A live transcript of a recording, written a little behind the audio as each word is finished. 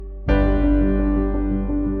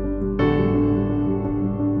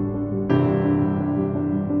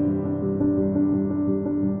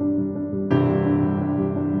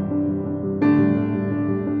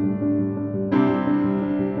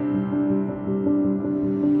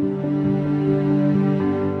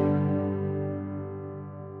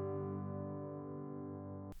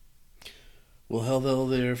Hello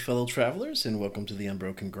there, fellow travelers, and welcome to the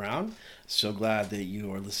Unbroken Ground. So glad that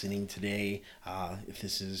you are listening today. If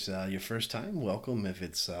this is your first time, welcome. If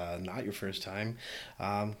it's not your first time,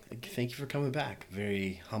 thank you for coming back.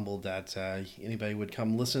 Very humbled that anybody would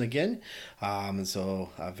come listen again. And so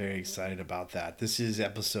very excited about that. This is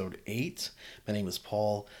episode 8. My name is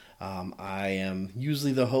Paul. I am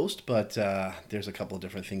usually the host, but there's a couple of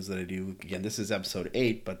different things that I do. Again, this is episode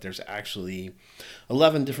 8, but there's actually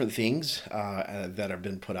 11 different things that have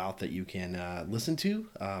been put out that you can listen to.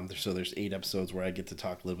 So there's 8 episodes where I get to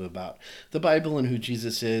talk a little bit about the Bible and who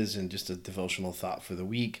Jesus is and just a devotional thought for the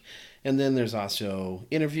week. And then there's also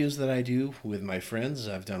interviews that I do with my friends.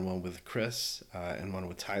 I've done one with Chris and one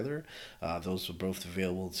with Tyler. Those are both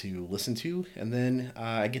available to listen to. And then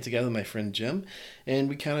I get together with my friend Jim, and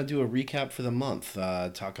we kind of do a recap for the month,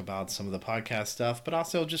 talk about some of the podcast stuff, but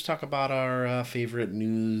also just talk about our favorite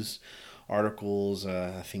news articles,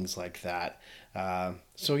 things like that.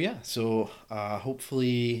 So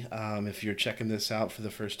hopefully if you're checking this out for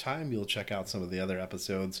the first time, you'll check out some of the other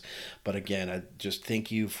episodes. But again, I just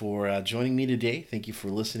thank you for joining me today. Thank you for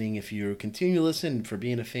listening. If you continue to listen, for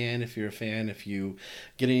being a fan, if you're a fan, if you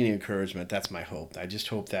get any encouragement, that's my hope. I just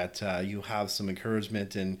hope that you have some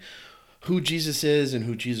encouragement in who Jesus is and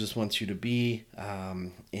who Jesus wants you to be,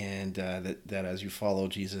 and that as you follow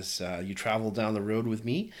Jesus, you travel down the road with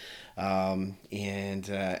me,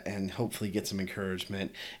 and hopefully get some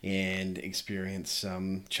encouragement and experience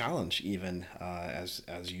some challenge even as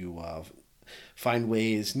you find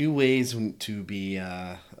new ways to be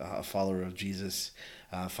a follower of Jesus.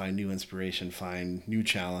 Find new inspiration, find new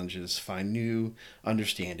challenges, find new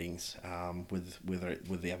understandings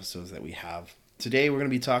with the episodes that we have. Today we're going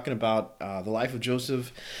to be talking about the life of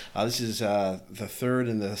Joseph. This is the third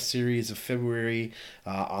in the series of February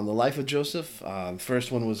on the life of Joseph. The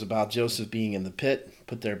first one was about Joseph being in the pit,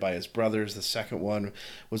 put there by his brothers. The second one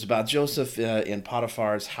was about Joseph in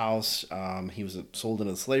Potiphar's house. He was sold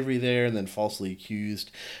into slavery there and then falsely accused.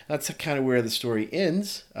 That's kind of where the story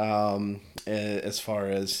ends as far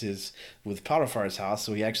as with Potiphar's house.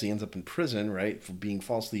 So he actually ends up in prison, right, for being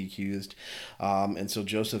falsely accused. And so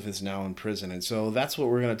Joseph is now in prison. And so that's what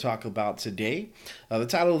we're going to talk about today. The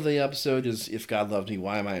title of the episode is If God Loved Me,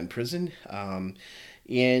 Why Am I in Prison?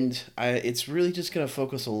 It's really just going to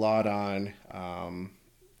focus a lot on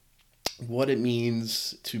what it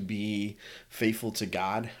means to be faithful to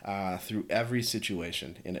God through every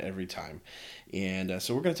situation in every time. And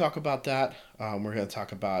so we're going to talk about that. We're going to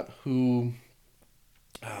talk about who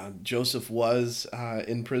Joseph was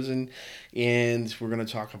in prison, and we're going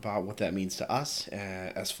to talk about what that means to us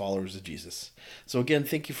as followers of Jesus. So again,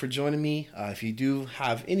 thank you for joining me. If you do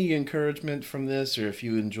have any encouragement from this, or if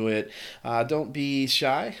you enjoy it, don't be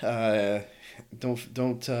shy. Don't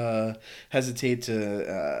hesitate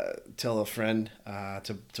to tell a friend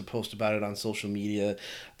to post about it on social media,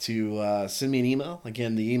 to send me an email.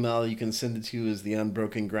 Again, the email you can send it to is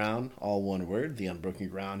theunbrokenground, all one word,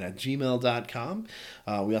 theunbrokenground@gmail.com.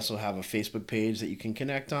 We also have a Facebook page that you can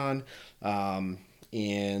connect on. And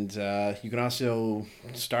you can also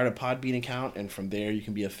start a Podbean account, and from there you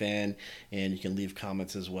can be a fan and you can leave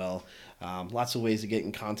comments as well. Lots of ways to get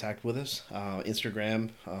in contact with us.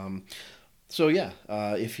 Instagram.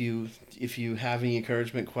 If you have any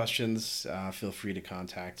encouragement questions, feel free to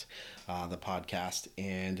contact the podcast,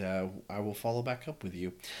 and I will follow back up with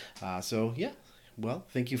you. Well,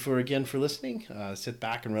 thank you for listening. Sit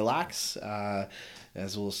back and relax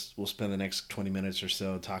as we'll spend the next 20 minutes or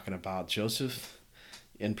so talking about Joseph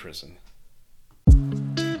in prison.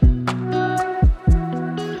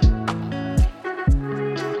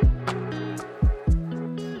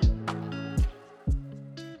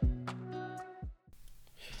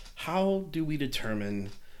 How do we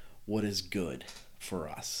determine what is good for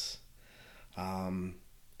us? And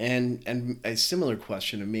a similar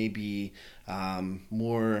question, and maybe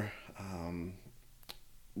more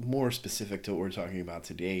specific to what we're talking about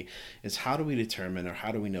today, is how do we determine, or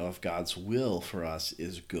how do we know if God's will for us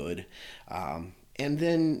is good? And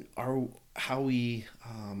then how we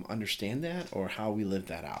understand that, or how we live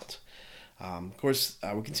that out. Of course,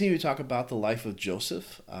 we'll continue to talk about the life of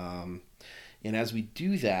Joseph. And as we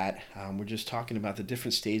do that, we're just talking about the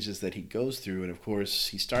different stages that he goes through. And of course,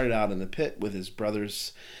 he started out in the pit with his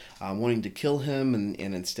brothers wanting to kill him, and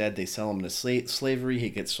instead they sell him into slavery.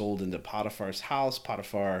 He gets sold into Potiphar's house.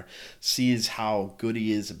 Potiphar sees how good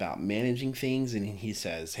he is about managing things, and he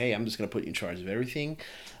says, hey, I'm just going to put you in charge of everything.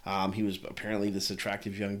 He was apparently this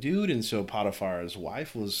attractive young dude, and so Potiphar's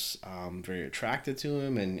wife was very attracted to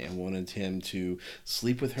him and wanted him to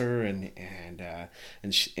sleep with her, and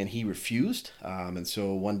he refused. And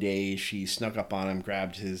so one day she snuck up on him,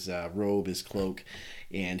 grabbed his robe, his cloak,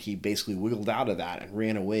 and he basically wiggled out of that and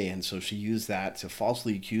ran away. And so she used that to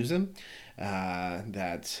falsely accuse him. Took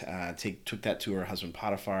that to her husband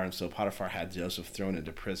Potiphar, and so Potiphar had Joseph thrown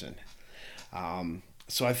into prison.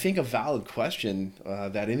 So I think a valid question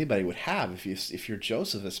that anybody would have, if you're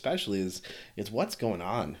Joseph especially, is what's going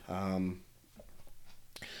on.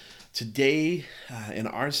 Today in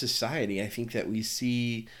our society, I think that we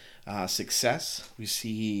see success, we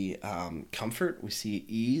see comfort, we see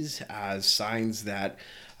ease as signs that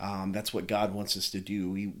that's what God wants us to do.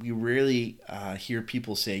 We rarely hear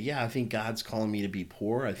people say, yeah, I think God's calling me to be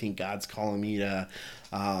poor. I think God's calling me to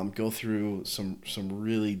go through some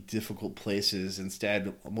really difficult places.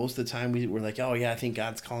 Instead, most of the time we're like, oh yeah, I think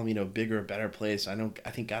God's calling me to a bigger, better place. I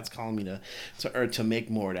think God's calling me to make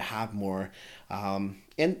more, to have more. And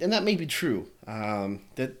that may be true.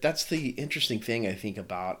 That's the interesting thing, I think,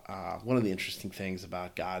 about one of the interesting things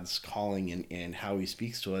about God's calling and how he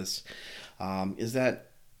speaks to us is that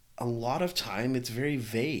a lot of time it's very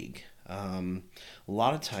vague. A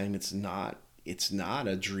lot of time it's not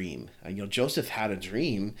a dream. Joseph had a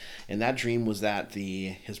dream, and that dream was that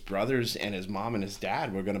his brothers and his mom and his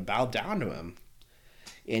dad were going to bow down to him.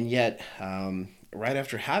 And yet, right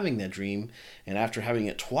after having that dream, and after having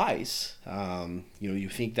it twice, you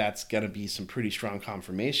think that's going to be some pretty strong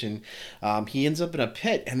confirmation. He ends up in a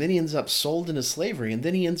pit, and then he ends up sold into slavery, and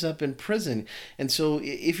then he ends up in prison. And so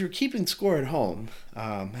if you're keeping score at home,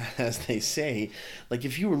 as they say, like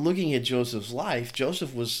if you were looking at Joseph's life,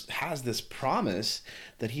 Joseph has this promise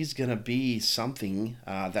that he's going to be something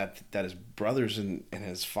that his brothers and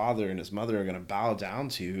his father and his mother are going to bow down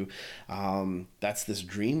to. That's this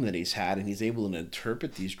dream that he's had, and he's able to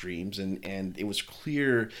interpret these dreams, and it was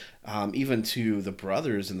clear even to the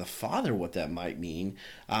brothers and the father what that might mean.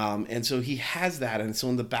 And so he has that, and so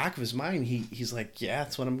in the back of his mind, he's like, yeah,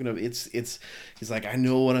 that's what I'm gonna. He's like, I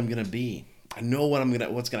know what I'm gonna be. I know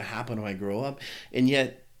what's gonna happen when I grow up, and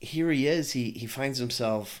yet here he is. He finds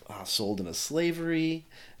himself sold into slavery,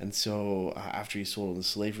 and so after he's sold into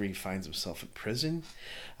slavery, he finds himself in prison.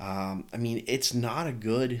 It's not a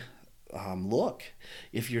good look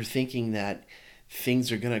if you're thinking that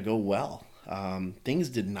things are gonna go well. Things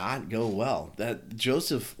did not go well. That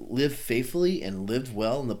Joseph lived faithfully and lived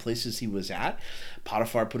well in the places he was at.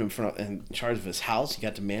 Potiphar put him in charge of his house. He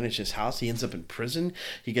got to manage his house. He ends up in prison.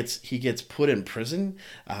 He gets put in prison,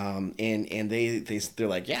 and they're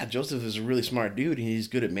like, yeah, Joseph is a really smart dude and he's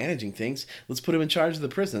good at managing things. Let's put him in charge of the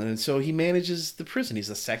prison. And so he manages the prison. He's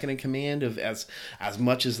the second in command of as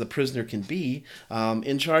much as the prisoner can be,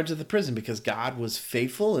 in charge of the prison, because God was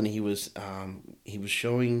faithful and he was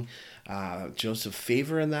showing Joseph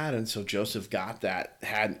favor in that. And so Joseph got that,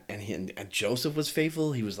 and Joseph was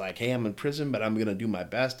faithful. He was like, hey, I'm in prison, but I'm gonna do my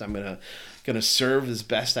best. I'm gonna serve as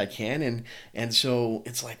best I can. And so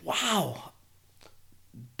it's like, wow,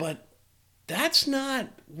 but that's not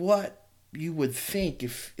what you would think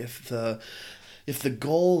if the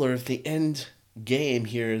goal or if the end game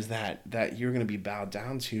here is that you're going to be bowed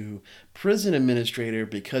down to. Prison administrator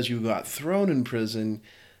because you got thrown in prison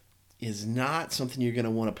is not something you're going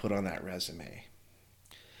to want to put on that resume.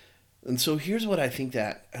 And so here's what I think,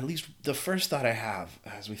 that at least the first thought I have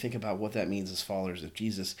as we think about what that means as followers of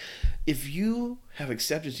Jesus. If you have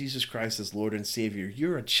accepted Jesus Christ as Lord and Savior,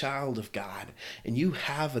 you're a child of God, and you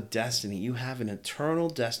have a destiny. You have an eternal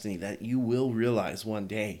destiny that you will realize one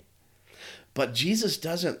day. But Jesus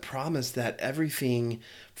doesn't promise that everything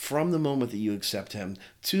from the moment that you accept him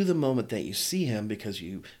to the moment that you see him, because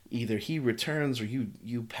either he returns or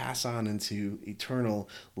you pass on into eternal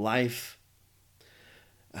life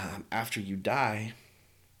after you die.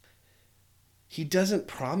 He doesn't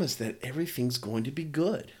promise that everything's going to be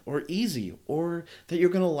good or easy or that you're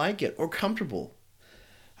going to like it or comfortable.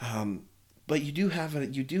 But you do have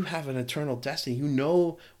an eternal destiny. You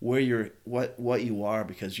know where what you are,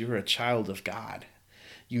 because you're a child of God.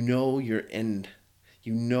 You know your end.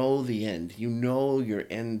 You know the end. You know your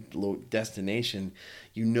end destination.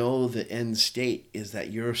 You know the end state is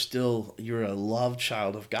that you're a loved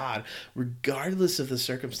child of God, regardless of the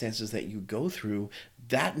circumstances that you go through.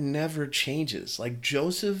 That never changes. Like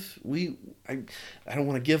Joseph, I don't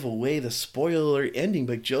want to give away the spoiler ending,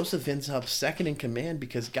 but Joseph ends up second in command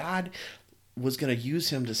because God was going to use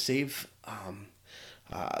him to save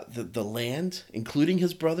the land, including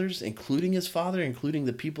his brothers, including his father, including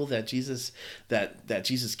the people that Jesus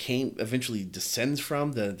came eventually descends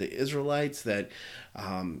from, the Israelites, that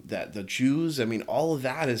the Jews. I mean, all of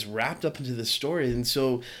that is wrapped up into this story. And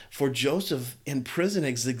so for Joseph in prison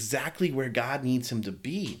is exactly where God needs him to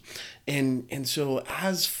be. And so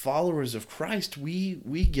as followers of Christ, we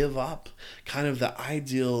give up kind of the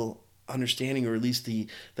ideal understanding, or at least the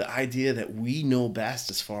idea that we know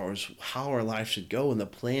best as far as how our life should go and the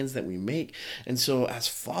plans that we make. And so as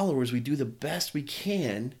followers, we do the best we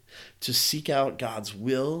can to seek out God's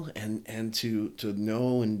will and to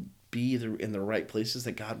know and be in the right places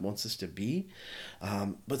that God wants us to be.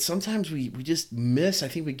 But sometimes we just miss. I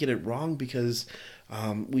think we get it wrong because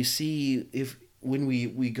we see when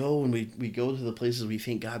we go and we go to the places we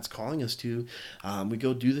think God's calling us to, we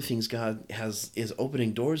go do the things God is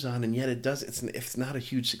opening doors on, and yet it's not a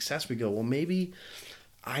huge success. We go, well, maybe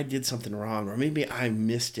I did something wrong, or maybe I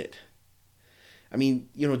missed it. I mean,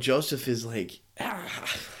 Joseph is like,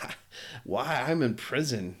 why I'm in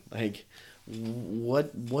prison? Like,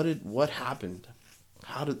 what happened?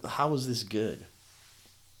 How was this good?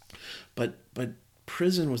 But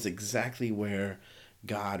prison was exactly where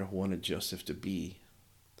God wanted Joseph to be,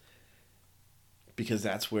 because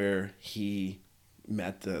that's where he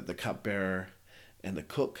met the cupbearer and the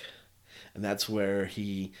cook, and that's where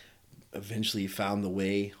he eventually found the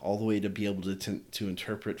way, all the way to be able to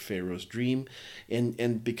interpret Pharaoh's dream,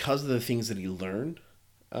 and because of the things that he learned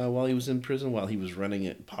while he was in prison, while he was running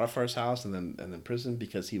at Potiphar's house and then prison,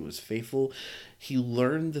 because he was faithful, he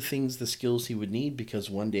learned the skills he would need, because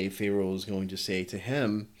one day Pharaoh was going to say to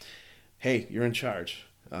him, hey, you're in charge.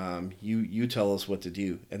 You tell us what to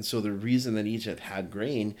do. And so the reason that Egypt had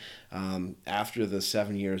grain after the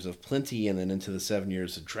 7 years of plenty and then into the 7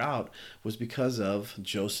 years of drought was because of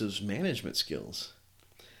Joseph's management skills.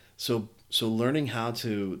 So learning how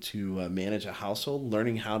to manage a household,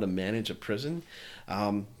 learning how to manage a prison,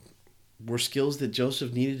 were skills that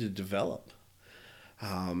Joseph needed to develop.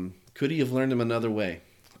 Could he have learned them another way?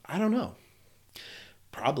 I don't know.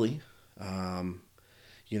 Probably.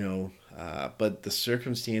 But the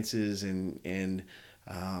circumstances and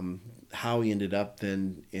how he ended up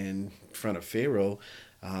then in front of Pharaoh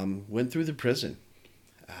went through the prison.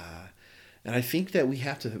 And I think that we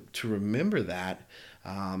have to remember that.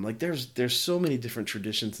 There's so many different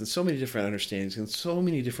traditions and so many different understandings and so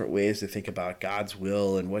many different ways to think about God's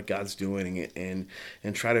will and what God's doing, and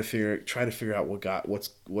try to figure out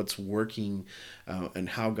what's working and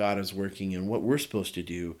how God is working and what we're supposed to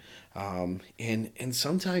do. And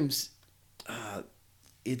sometimes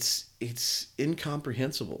it's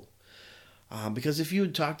incomprehensible. Because if you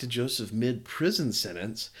had talked to Joseph mid-prison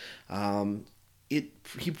sentence,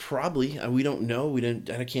 he probably, we don't know, I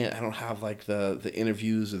don't have like the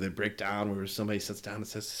interviews or the breakdown where somebody sits down and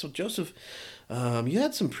says, so Joseph, you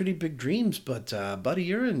had some pretty big dreams, but buddy,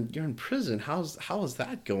 you're in prison. How is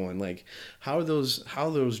that going? Like, how are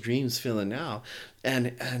those dreams feeling now?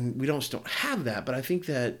 And we don't have that, but I think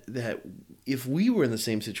that if we were in the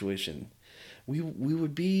same situation, we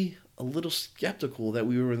would be a little skeptical that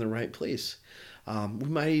we were in the right place. We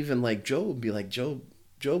might even, like Job, be like,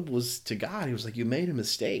 Job was to God. He was like, you made a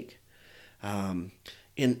mistake. And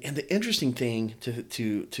the interesting thing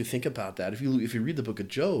to think about that, if you read the book of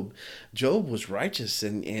Job was righteous,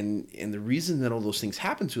 and the reason that all those things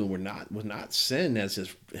happened to him was not sin as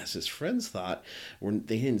his friends thought.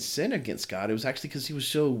 They didn't sin against God. It was actually because he was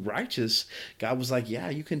so righteous. God was like, yeah,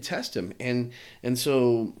 you can test him. And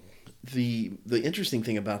so the interesting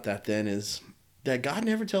thing about that then is that God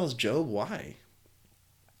never tells Job why.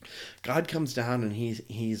 God comes down and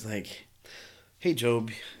he's like, hey Job,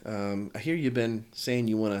 I hear you've been saying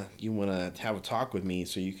you wanna have a talk with me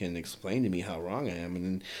so you can explain to me how wrong I am,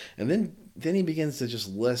 and then he begins to just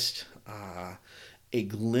list a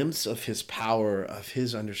glimpse of his power, of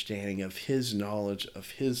his understanding, of his knowledge,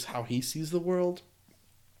 of how he sees the world.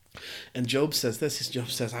 And Job says this. Job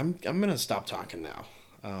says, I'm gonna stop talking now.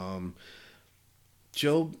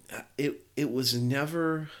 Job, it was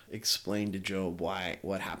never explained to Job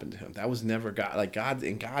what happened to him. That was never God. Like God,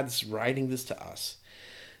 and God's writing this to us.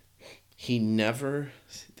 He never.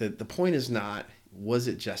 The point is not, was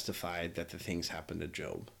it justified that the things happened to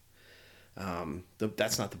Job?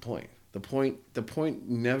 That's not the point. The point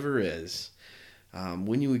never is,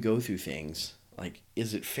 when you would go through things, like,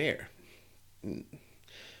 is it fair?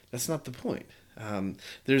 That's not the point.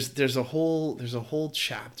 There's a whole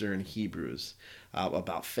chapter in Hebrews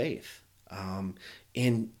about faith,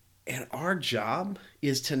 and our job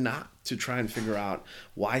is to try and figure out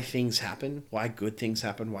why things happen, why good things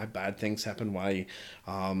happen, why bad things happen, why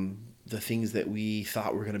the things that we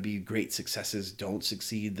thought were going to be great successes don't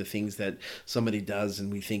succeed. The things that somebody does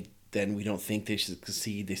and we don't think they should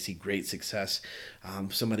succeed. They see great success.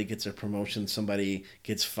 Somebody gets a promotion, somebody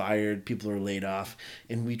gets fired, people are laid off,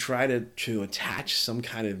 and we try to attach some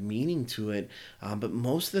kind of meaning to it. But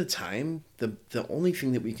most of the time, the only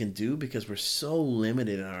thing that we can do, because we're so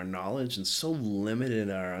limited in our knowledge and so limited in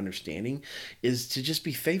our understanding, is to just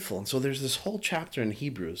be faithful. And so there's this whole chapter in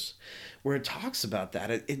Hebrews where it talks about that.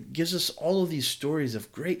 It gives us all of these stories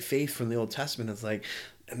of great faith from the Old Testament. It's like,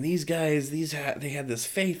 and these guys, they had this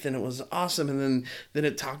faith, and it was awesome. And then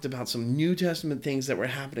it talked about some New Testament things that were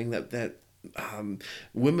happening, that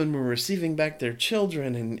women were receiving back their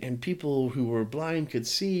children, and people who were blind could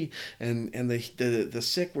see, and the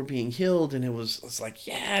sick were being healed, and it's like,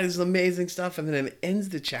 yeah, this is amazing stuff. And then it ends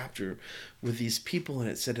the chapter with these people, and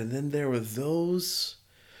it said, and then there were those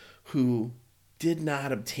who did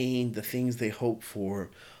not obtain the things they hoped for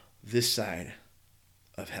this side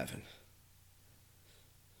of heaven.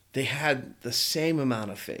 They had the same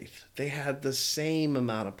amount of faith. They had the same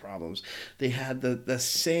amount of problems. They had the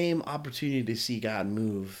same opportunity to see God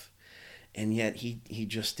move. And yet he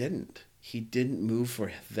just didn't. He didn't move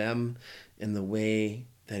for them in the way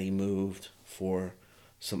that he moved for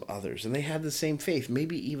some others. And they had the same faith,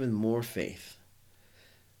 maybe even more faith.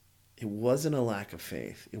 It wasn't a lack of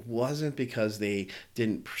faith. It wasn't because they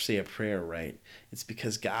didn't say a prayer right. It's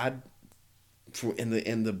because God,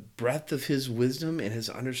 in the breadth of his wisdom and his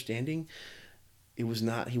understanding, he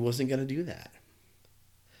wasn't going to do that.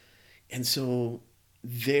 And so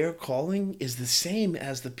their calling is the same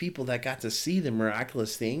as the people that got to see the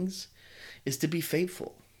miraculous things, is to be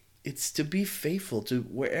faithful. It's to be faithful to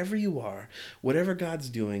wherever you are, whatever God's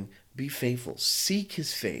doing, be faithful. Seek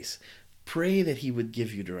his face. Pray that he would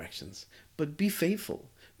give you directions, but be faithful.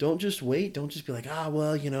 Don't just wait. Don't just be like,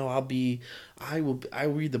 well, I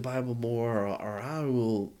read the Bible more, or I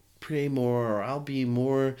will pray more, or I'll be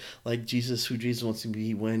more like Jesus, who Jesus wants to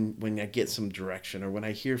be when I get some direction, or when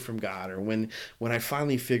I hear from God, or when I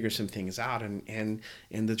finally figure some things out. And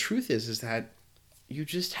the truth is that you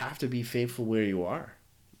just have to be faithful where you are.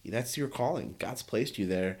 That's your calling. God's placed you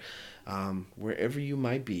there. Wherever you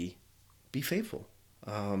might be faithful.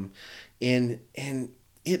 And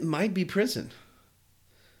it might be prison.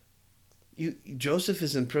 Joseph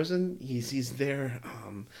is in prison. He's there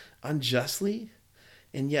unjustly,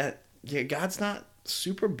 and yet God's not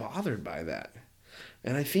super bothered by that.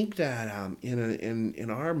 And I think that in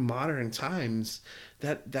our modern times,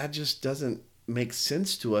 that just doesn't make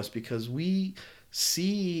sense to us, because we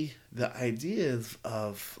see the idea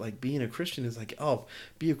of like being a Christian is like, oh,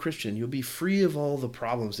 be a Christian, you'll be free of all the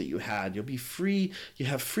problems that you had. You'll be free. You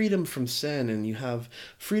have freedom from sin, and you have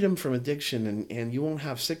freedom from addiction, and you won't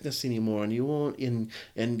have sickness anymore, and you won't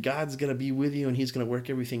and God's going to be with you, and he's going to work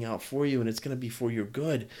everything out for you, and it's going to be for your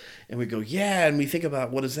good. And we go, yeah, and we think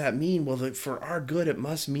about, what does that mean? Well, for our good, it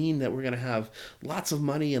must mean that we're going to have lots of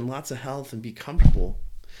money and lots of health and be comfortable.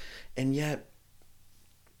 And yet,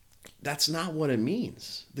 that's not what it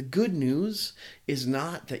means. The good news is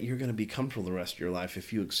not that you're going to be comfortable the rest of your life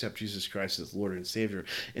if you accept Jesus Christ as Lord and Savior.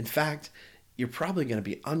 In fact, you're probably going to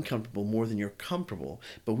be uncomfortable more than you're comfortable.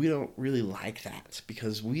 But we don't really like that,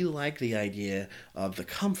 because we like the idea of the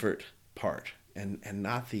comfort part and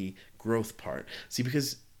not the growth part. See,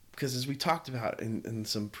 because as we talked about in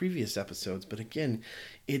some previous episodes, but again,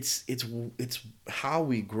 it's how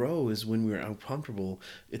we grow is when we're uncomfortable.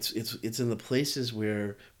 It's in the places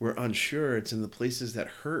where we're unsure. It's in the places that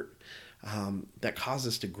hurt, that cause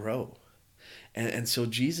us to grow. And so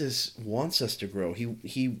Jesus wants us to grow.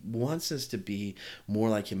 He wants us to be more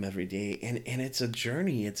like him every day. And it's a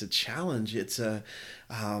journey. It's a challenge. It's a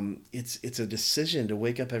decision to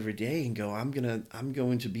wake up every day and go, I'm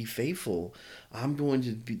going to be faithful. I'm going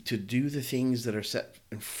to do the things that are set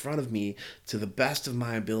in front of me to the best of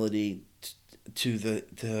my ability, to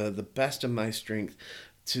the best of my strength,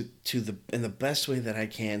 in the best way that I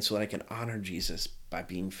can, so that I can honor Jesus by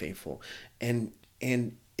being faithful. And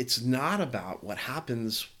it's not about what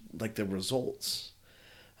happens, like the results.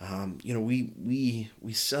 We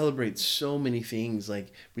celebrate so many things.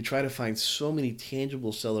 Like, we try to find so many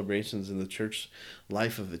tangible celebrations in the church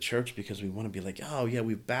life of the church, because we want to be like, oh yeah,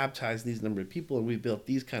 we've baptized these number of people, and we've built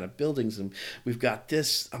these kind of buildings, and we've got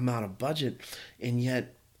this amount of budget. And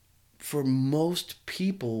yet, for most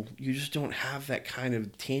people, you just don't have that kind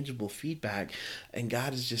of tangible feedback. And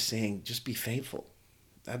God is just saying, just be faithful.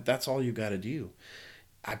 That's all you got to do.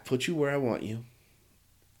 I put you where I want you.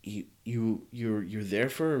 You're there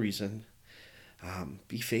for a reason.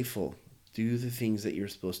 Be faithful. Do the things that you're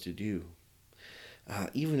supposed to do.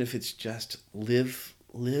 Even if it's just live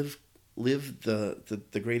live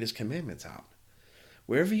the greatest commandments out.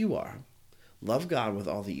 Wherever you are, love God with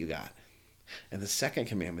all that you got. And the second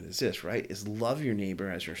commandment is this, right? Is love your neighbor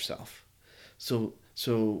as yourself. So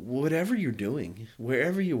whatever you're doing,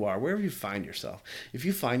 wherever you are, wherever you find yourself, if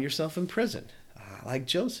you find yourself in prison, like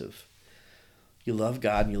Joseph, you love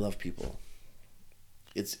God and you love people.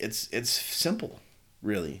 It's simple,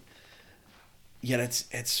 really. Yet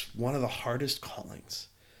it's one of the hardest callings,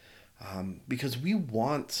 because we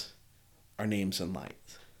want our names in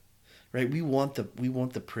light, right? We want the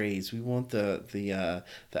praise, we want the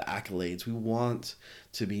accolades, we want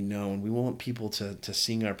to be known, we want people to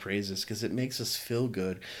sing our praises because it makes us feel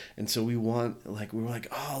good, and so we're like,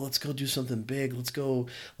 oh, let's go do something big, let's go,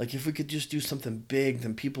 like if we could just do something big,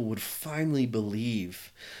 then people would finally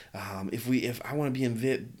believe. If I want to be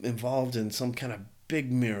involved in some kind of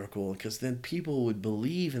big miracle, because then people would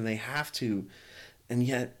believe, and they have to, and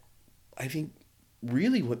yet I think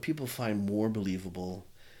really what people find more believable,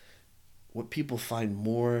 what people find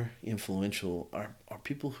more influential are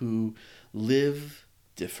people who live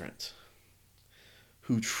different,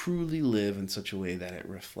 who truly live in such a way that it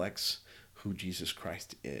reflects who Jesus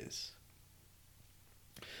Christ is.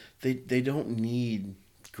 They don't need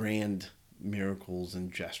grand miracles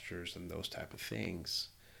and gestures and those type of things.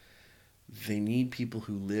 They need people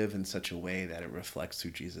who live in such a way that it reflects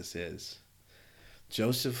who Jesus is.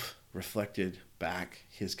 Joseph reflected back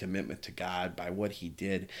his commitment to God by what he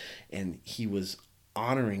did, and he was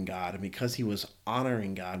honoring God. And because he was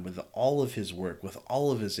honoring God with all of his work, with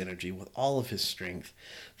all of his energy, with all of his strength,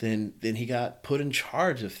 then he got put in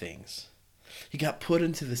charge of things. He got put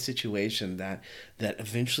into the situation that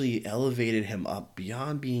eventually elevated him up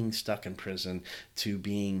beyond being stuck in prison to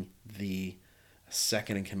being the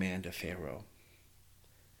second in command of Pharaoh,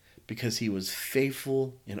 because he was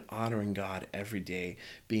faithful in honoring God every day,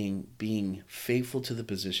 being faithful to the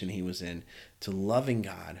position he was in, to loving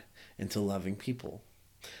God and to loving people.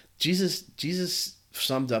 Jesus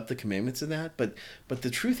summed up the commandments in that, but the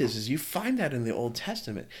truth is you find that in the Old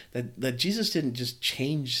Testament, that Jesus didn't just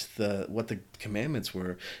change what the commandments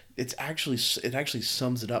were. It actually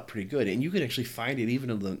sums it up pretty good, and you can actually find it even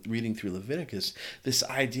in reading through Leviticus. This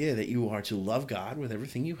idea that you are to love God with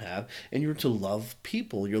everything you have, and you're to love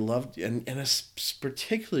people. You're loved, and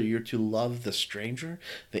particularly you're to love the stranger,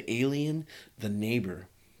 the alien, the neighbor,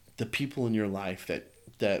 the people in your life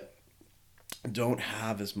that don't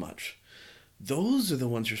have as much. Those are the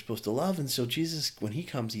ones you're supposed to love. And so Jesus, when he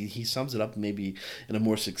comes, he sums it up maybe in a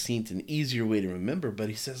more succinct and easier way to remember, but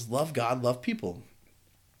he says, love God, love people.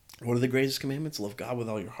 What are the greatest commandments? Love God with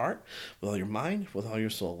all your heart, with all your mind, with all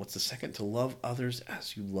your soul. What's the second? To love others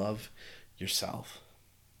as you love yourself.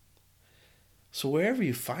 So wherever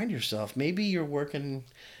you find yourself, maybe you're working,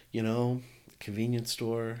 convenience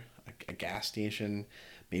store, a gas station,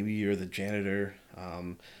 maybe you're the janitor.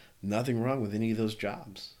 Nothing wrong with any of those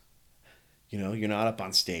jobs. You're not up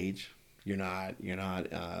on stage. You're not.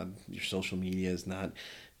 Your social media is not.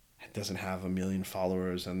 It doesn't have 1 million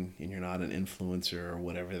followers, and you're not an influencer or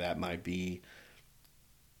whatever that might be.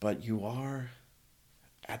 But you are,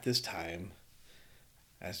 at this time,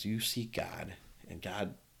 as you seek God, and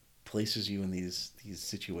God places you in these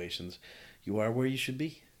situations, you are where you should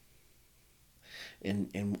be.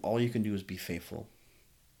 And all you can do is be faithful.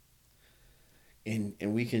 And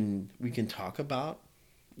we can talk about.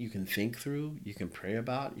 You can think through, you can pray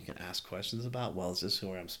about, you can ask questions about, well, is this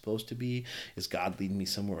where I'm supposed to be? Is God leading me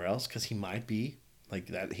somewhere else? Because he might be like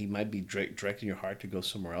that. He might be directing your heart to go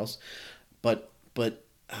somewhere else. But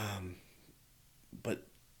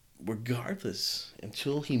regardless,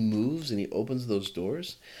 until he moves and he opens those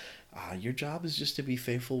doors, your job is just to be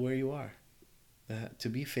faithful where you are. To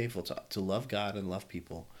be faithful, to love God and love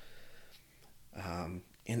people. And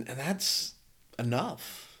that's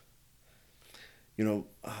enough.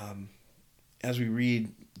 As we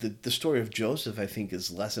read the story of Joseph, I think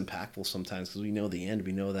is less impactful sometimes because we know the end.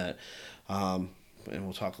 We know that, and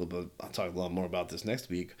I'll talk a lot more about this next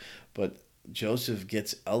week. But Joseph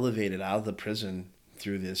gets elevated out of the prison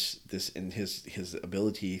through this and his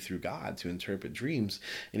ability through God to interpret dreams,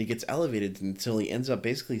 and he gets elevated until he ends up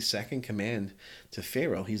basically second command to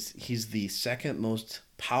Pharaoh. He's the second most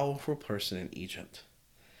powerful person in Egypt.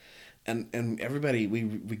 And everybody, we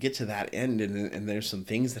get to that end, and there's some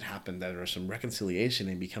things that happen that are some reconciliation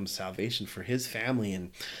and become salvation for his family,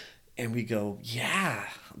 and we go, yeah,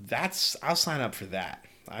 I'll sign up for that.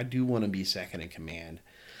 I do want to be second in command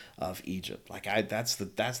of Egypt. That's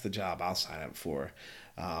the job I'll sign up for.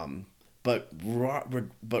 But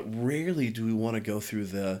rarely do we want to go through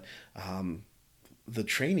the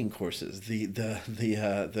training courses,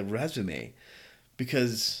 the resume.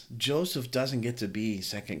 because Joseph doesn't get to be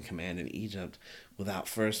second in command in Egypt without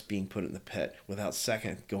first being put in the pit, without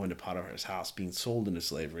second going to Potiphar's house, being sold into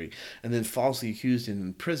slavery, and then falsely accused and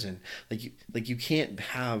in prison. You can't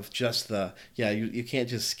have just you can't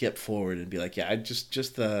just skip forward and be like, yeah, I just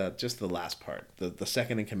the last part, the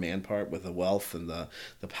second in command part with the wealth and the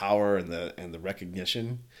power and the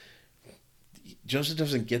recognition. Joseph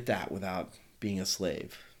doesn't get that without being a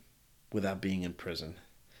slave, without being in prison.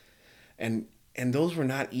 And those were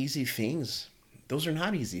not easy things. Those are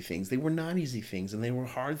not easy things. They were not easy things, and they were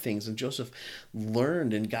hard things. And Joseph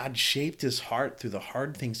learned, and God shaped his heart through the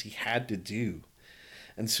hard things he had to do.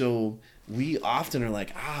 And so we often are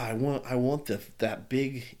like, I want that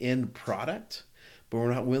big end product, but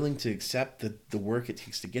we're not willing to accept the work it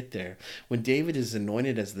takes to get there. When David is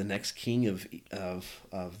anointed as the next king of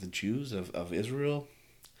the Jews of Israel,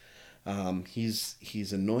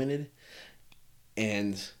 he's anointed,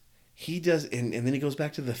 and he does, and then he goes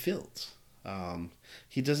back to the fields.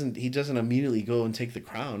 He doesn't immediately go and take the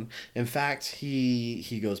crown. In fact,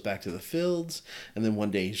 he goes back to the fields, and then one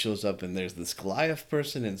day he shows up and there's this Goliath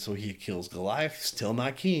person, and so he kills Goliath, still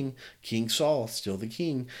not king. King Saul, still the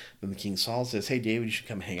king. Then the King Saul says, "Hey David, you should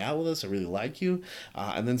come hang out with us. I really like you."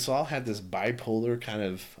 And then Saul had this bipolar kind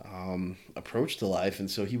of approach to life, and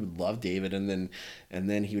so he would love David, and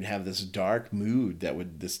then he would have this dark mood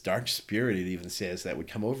this dark spirit, it even says, that would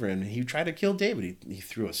come over him, and he would try to kill David. He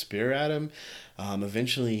threw a spear at him.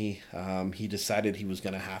 Eventually, he decided he was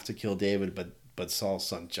going to have to kill David, but Saul's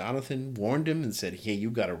son Jonathan warned him and said, "Hey, you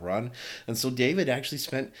got to run." And so David actually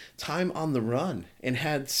spent time on the run and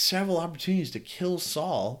had several opportunities to kill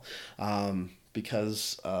Saul,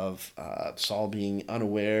 because of Saul being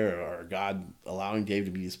unaware, or God allowing David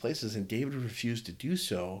to be these places, and David refused to do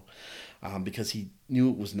so, because he knew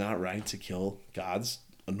it was not right to kill God's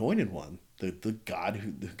anointed one. The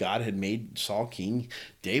God had made Saul king.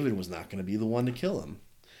 David was not going to be the one to kill him.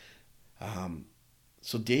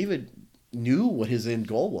 So David knew what his end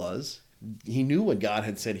goal was. He knew what God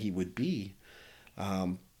had said he would be.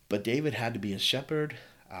 But David had to be a shepherd.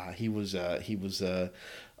 He was a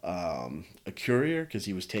courier, because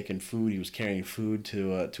he was taking food. He was carrying food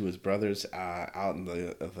to his brothers out in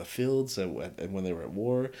the fields when they were at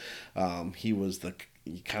war. He was the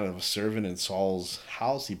kind of a servant in Saul's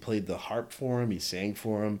house. He played the harp for him. He sang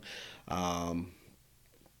for him.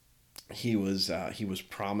 He was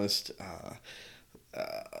promised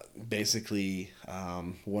basically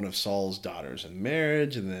one of Saul's daughters in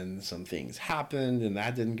marriage, and then some things happened and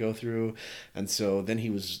that didn't go through, and so then he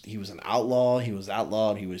was an outlaw. He was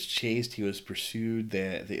outlawed. He was chased. He was pursued.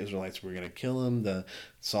 The Israelites were going to kill him.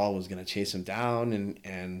 Saul was going to chase him down,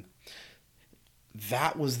 and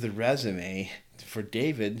that was the resume for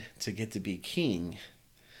David to get to be king.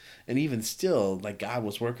 And even still, like, God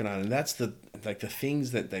was working on it. And that's the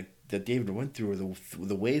things that David went through, or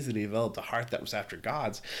the ways that he developed a heart that was after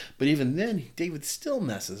God's. But even then, David still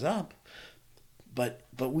messes up. But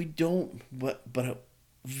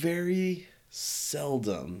very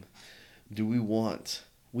seldom do we want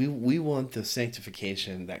the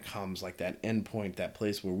sanctification that comes, like that end point, that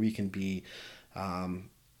place where we can be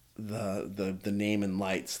the name and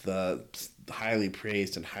lights, the highly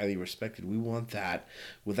praised and highly respected. We want that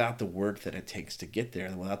without the work that it takes to get there,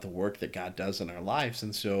 and without the work that God does in our lives.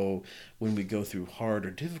 And so when we go through hard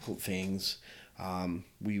or difficult things,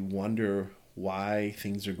 we wonder why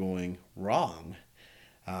things are going wrong.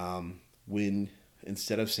 When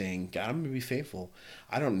instead of saying, "God, I'm going to be faithful.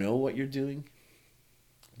 I don't know what you're doing,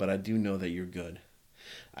 but I do know that you're good.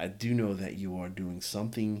 I do know that you are doing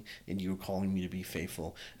something, and you're calling me to be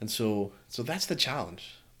faithful." And so that's the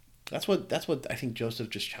challenge. That's what I think Joseph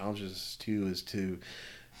just challenges us to, is to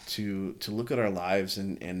look at our lives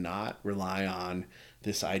and not rely on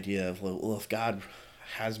this idea of, well, if God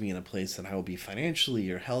has me in a place, then I will be financially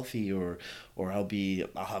or healthy, or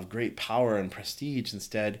I'll have great power and prestige.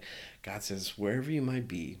 Instead, God says, wherever you might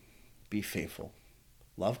be faithful.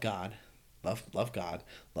 Love God,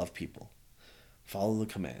 love people. Follow the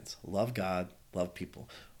commands. Love God, love people.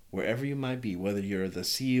 Wherever you might be, whether you're the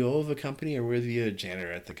CEO of a company or whether you're a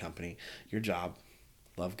janitor at the company, your job,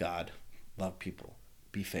 love God, love people,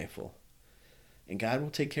 be faithful. And God will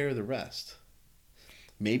take care of the rest.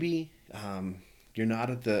 Maybe you're not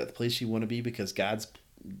at the place you want to be because God's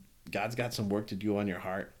got some work to do on your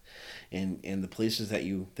heart. And the places that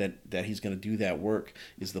he's going to do that work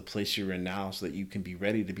is the place you're in now, so that you can be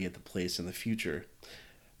ready to be at the place in the future.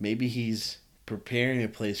 Maybe he's preparing a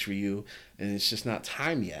place for you, and it's just not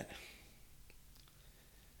time yet.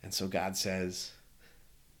 And so God says,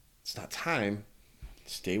 it's not time.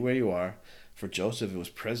 Stay where you are. For Joseph, it was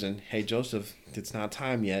prison. Hey, Joseph, it's not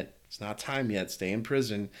time yet. It's not time yet. Stay in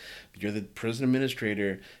prison. You're the prison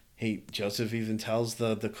administrator. Hey, Joseph even tells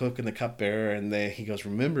the cook and the cupbearer, and he goes,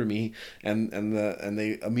 "Remember me," and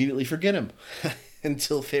they immediately forget him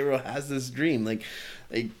until Pharaoh has this dream. Like,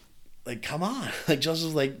 come on. Like,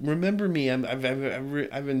 Joseph's like, "Remember me.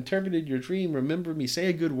 I've interpreted your dream. Remember me. Say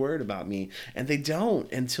a good word about me." And they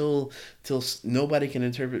don't until nobody can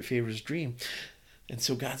interpret Pharaoh's dream. And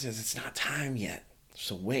so God says, it's not time yet.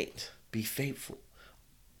 So wait. Be faithful.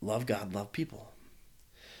 Love God. Love people.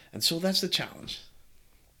 And so that's the challenge.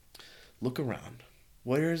 Look around.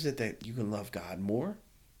 Where is it that you can love God more?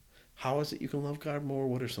 How is it you can love God more?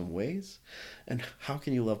 What are some ways? And how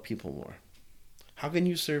can you love people more? How can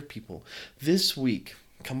you serve people? This week,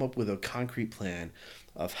 come up with a concrete plan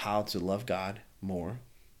of how to love God more,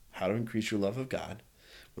 how to increase your love of God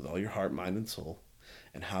with all your heart, mind, and soul,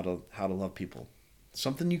 and how to love people.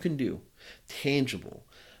 Something you can do, tangible.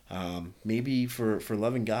 Maybe for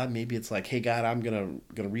loving God, maybe it's like, hey God, I'm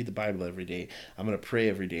gonna read the Bible every day. I'm gonna pray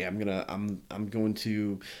every day. I'm going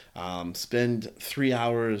to spend 3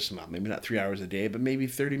 hours, well, maybe not 3 hours a day, but maybe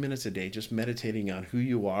 30 minutes a day, just meditating on who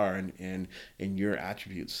you are and your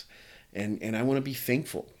attributes. And I want to be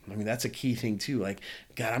thankful. I mean, that's a key thing too. Like,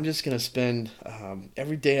 God, I'm just gonna spend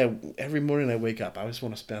every day, every morning I wake up, I just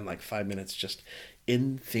want to spend like 5 minutes just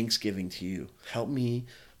in thanksgiving to you. Help me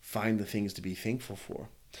find the things to be thankful for.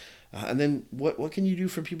 And then what can you do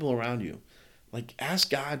for people around you? Like, ask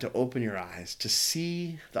God to open your eyes to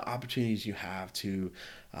see the opportunities you have to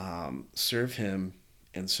serve Him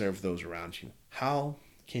and serve those around you. How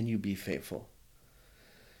can you be faithful?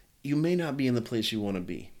 You may not be in the place you want to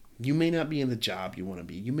be. You may not be in the job you want to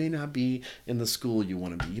be. You may not be in the school you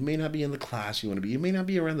want to be. You may not be in the class you want to be. You may not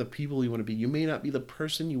be around the people you want to be. You may not be the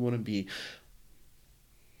person you want to be.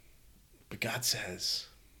 But God says,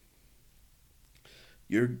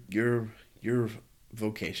 your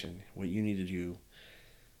vocation, what you need to do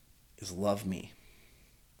is love me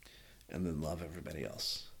and then love everybody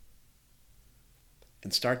else.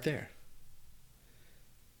 And start there.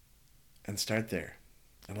 And start there.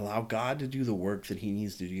 And allow God to do the work that He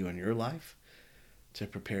needs to do in your life to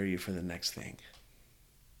prepare you for the next thing.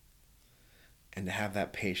 And to have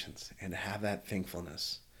that patience and to have that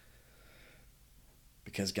thankfulness.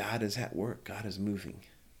 Because God is at work. God is moving.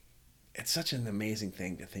 It's such an amazing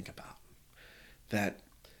thing to think about. That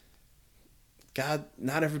God,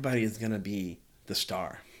 not everybody is going to be the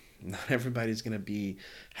star. Not everybody's going to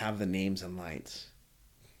have the names and lights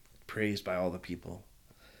praised by all the people.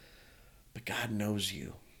 But God knows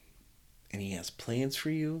you. And He has plans for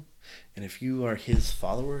you. And if you are His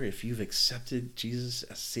follower, if you've accepted Jesus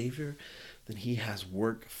as Savior, then He has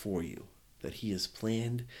work for you that He has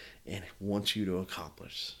planned and wants you to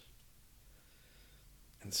accomplish.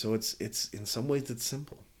 And so it's in some ways it's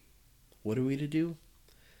simple. What are we to do?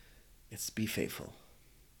 It's be faithful.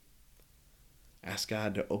 Ask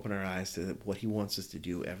God to open our eyes to what He wants us to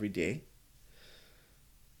do every day.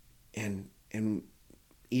 And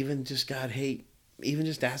even just God, even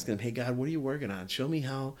just asking Him, hey God, what are you working on? Show me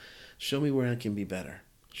where I can be better.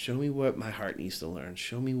 Show me what my heart needs to learn.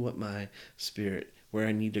 Show me what my spirit, where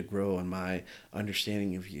I need to grow in my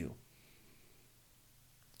understanding of you.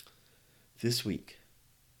 This week,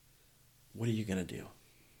 what are you going to do?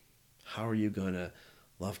 How are you going to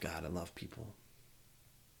love God and love people?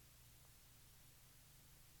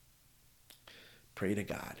 Pray to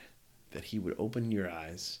God that He would open your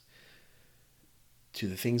eyes to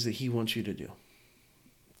the things that He wants you to do,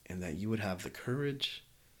 and that you would have the courage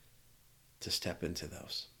to step into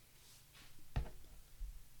those.